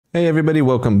Hey everybody,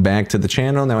 welcome back to the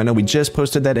channel. Now I know we just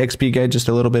posted that XP guide just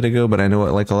a little bit ago, but I know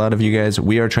like a lot of you guys,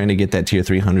 we are trying to get that tier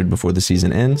 300 before the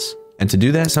season ends. And to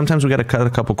do that, sometimes we got to cut a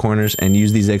couple corners and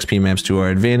use these XP maps to our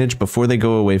advantage before they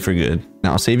go away for good.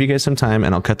 Now I'll save you guys some time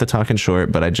and I'll cut the talking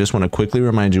short, but I just want to quickly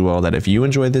remind you all that if you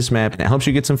enjoyed this map and it helps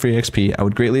you get some free XP, I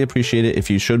would greatly appreciate it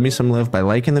if you showed me some love by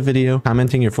liking the video,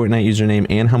 commenting your Fortnite username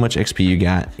and how much XP you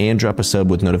got, and drop a sub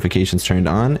with notifications turned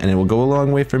on, and it will go a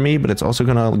long way for me, but it's also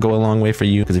going to go a long way for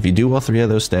you, because if you do all three of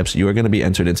those steps, you are going to be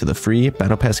entered into the free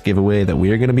Battle Pass giveaway that we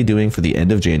are going to be doing for the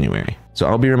end of January. So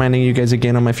I'll be reminding you guys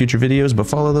again on my future videos, but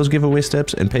follow those giveaway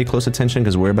steps and pay close attention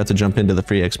because we're about to jump into the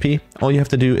free XP. All you have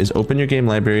to do is open your game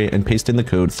library and paste in the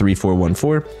code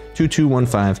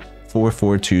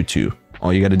 3414-2215-4422.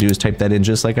 All you got to do is type that in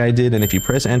just like I did, and if you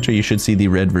press enter, you should see the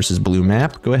red versus blue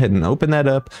map. Go ahead and open that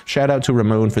up. Shout out to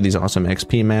Ramon for these awesome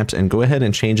XP maps, and go ahead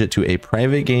and change it to a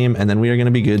private game, and then we are going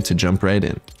to be good to jump right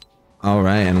in.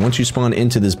 Alright, and once you spawn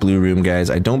into this blue room,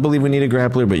 guys, I don't believe we need a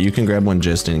grappler, but you can grab one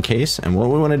just in case. And what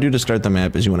we want to do to start the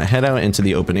map is you want to head out into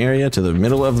the open area to the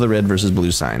middle of the red versus blue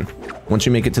sign. Once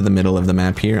you make it to the middle of the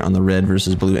map here on the red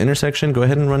versus blue intersection, go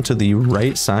ahead and run to the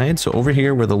right side. So over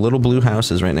here where the little blue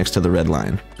house is right next to the red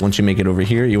line. Once you make it over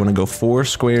here, you want to go 4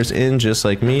 squares in just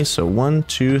like me. So 1,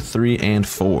 2, 3, and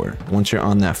 4. Once you're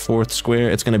on that 4th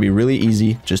square, it's going to be really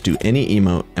easy. Just do any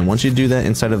emote. And once you do that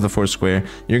inside of the 4th square,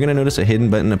 you're going to notice a hidden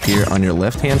button appear on your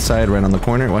left hand side right on the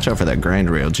corner. Watch out for that grind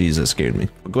rail. Jesus, scared me.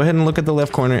 But go ahead and look at the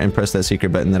left corner and press that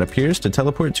secret button that appears to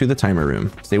teleport to the timer room.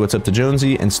 Say what's up to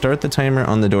Jonesy and start the timer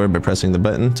on the door by pressing the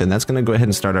button, and that's going to go ahead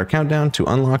and start our countdown to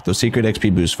unlock those secret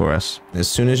XP boosts for us. As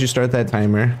soon as you start that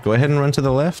timer, go ahead and run to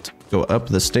the left, go up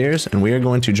the stairs, and we are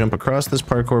going to jump across this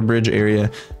parkour bridge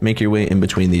area. Make your way in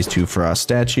between these 2 frost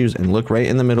statues and look right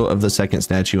in the middle of the second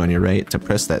statue on your right to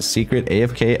press that secret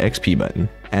AFK XP button.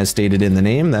 As stated in the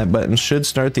name, that button should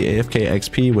start the AFK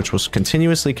XP, which will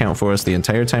continuously count for us the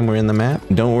entire time we're in the map.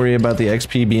 Don't worry about the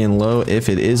XP being low if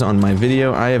it is on my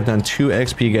video. I have done 2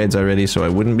 XP guides already, so I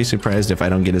wouldn't be surprised if I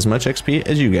don't get as much XP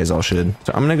as you guys all should.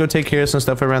 So I'm gonna go take care of some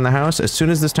stuff around the house. As soon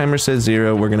as this timer says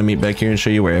 0, we're gonna meet back here and show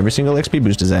you where every single XP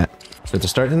boost is at. So to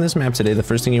start in this map today, the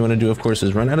first thing you want to do, of course,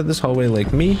 is run out of this hallway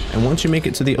like me, and once you make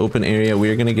it to the open area, we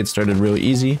are going to get started real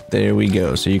easy. There we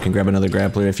go. So you can grab another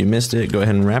grappler if you missed it. Go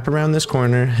ahead and wrap around this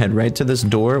corner, head right to this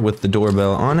door with the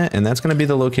doorbell on it, and that's going to be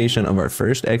the location of our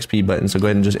first XP button. So go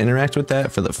ahead and just interact with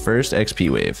that for the first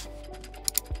XP wave.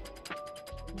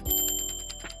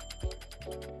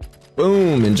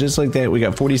 Boom, and just like that, we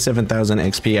got 47,000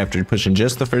 XP after pushing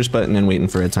just the first button and waiting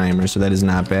for a timer, so that is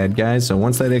not bad, guys. So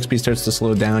once that XP starts to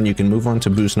slow down, you can move on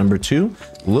to boost number 2.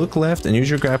 Look left and use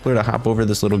your grappler to hop over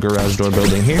this little garage door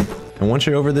building here. And once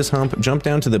you're over this hump, jump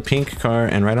down to the pink car,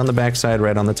 and right on the back side,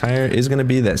 right on the tire, is going to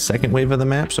be that second wave of the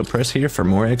map, so press here for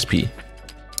more XP.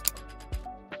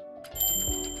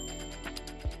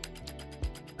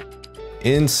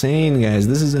 Insane, guys.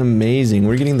 This is amazing.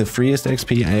 We're getting the freest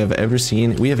XP I have ever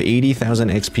seen. We have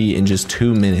 80,000 XP in just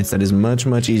 2 minutes. That is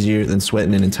much easier than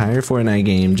sweating an entire Fortnite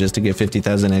game just to get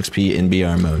 50,000 XP in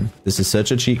BR mode. This is such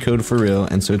a cheat code for real.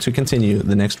 And so to continue,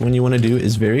 the next one you want to do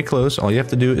is very close. All you have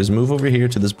to do is move over here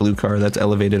to this blue car that's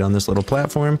elevated on this little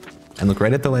platform and look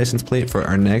right at the license plate for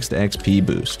our next XP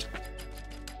boost.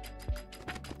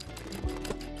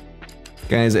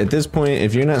 Guys, at this point,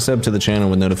 if you're not subbed to the channel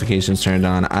with notifications turned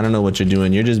on, I don't know what you're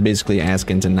doing. You're just basically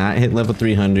asking to not hit level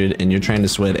 300, and you're trying to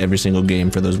sweat every single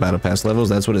game for those battle pass levels.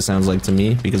 That's what it sounds like to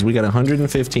me, because we got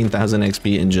 115,000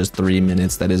 XP in just 3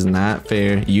 minutes. That is not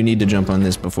fair. You need to jump on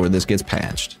this before this gets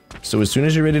patched. So as soon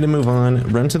as you're ready to move on,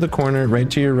 run to the corner, right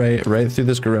to your right through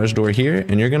this garage door here,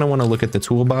 and you're going to want to look at the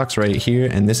toolbox right here,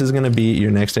 and this is going to be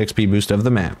your next XP boost of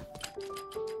the map.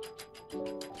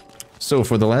 So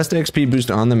for the last XP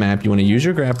boost on the map, you want to use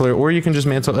your grappler, or you can just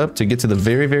mantle up to get to the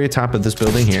very top of this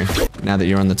building here. Now that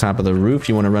you're on the top of the roof,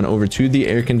 you want to run over to the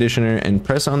air conditioner and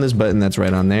press on this button that's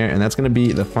right on there, and that's going to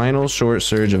be the final short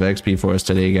surge of XP for us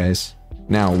today, guys.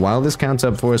 Now, while this counts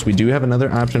up for us, we do have another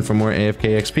option for more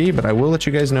AFK XP, but I will let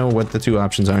you guys know what the 2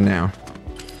 options are now.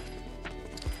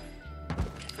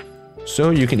 So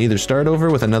you can either start over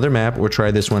with another map or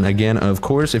try this one again, of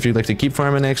course, if you'd like to keep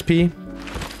farming XP.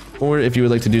 Or if you would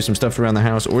like to do some stuff around the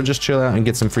house or just chill out and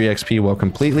get some free XP while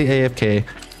completely AFK,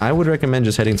 I would recommend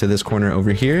just heading to this corner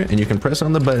over here, and you can press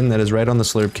on the button that is right on the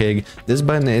slurp keg. This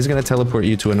button is going to teleport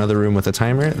you to another room with a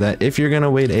timer that if you're going to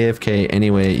wait AFK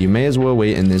anyway, you may as well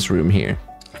wait in this room here.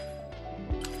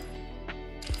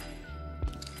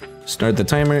 Start the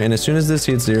timer, and as soon as this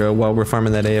hits 0 while we're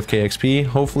farming that AFK XP,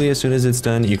 hopefully as soon as it's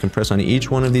done, you can press on each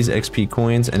one of these XP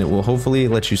coins, and it will hopefully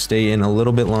let you stay in a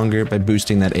little bit longer by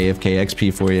boosting that AFK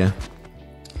XP for you.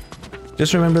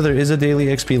 Just remember there is a daily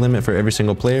XP limit for every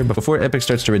single player before Epic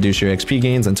starts to reduce your XP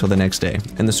gains until the next day.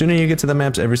 And the sooner you get to the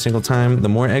maps every single time, the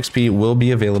more XP will be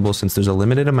available since there's a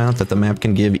limited amount that the map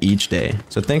can give each day.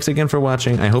 So thanks again for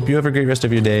watching. I hope you have a great rest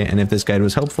of your day, and if this guide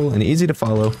was helpful and easy to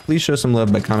follow, please show some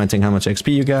love by commenting how much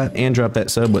XP you got and drop that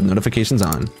sub with notifications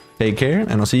on. Take care,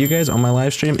 and I'll see you guys on my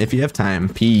live stream if you have time.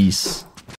 Peace.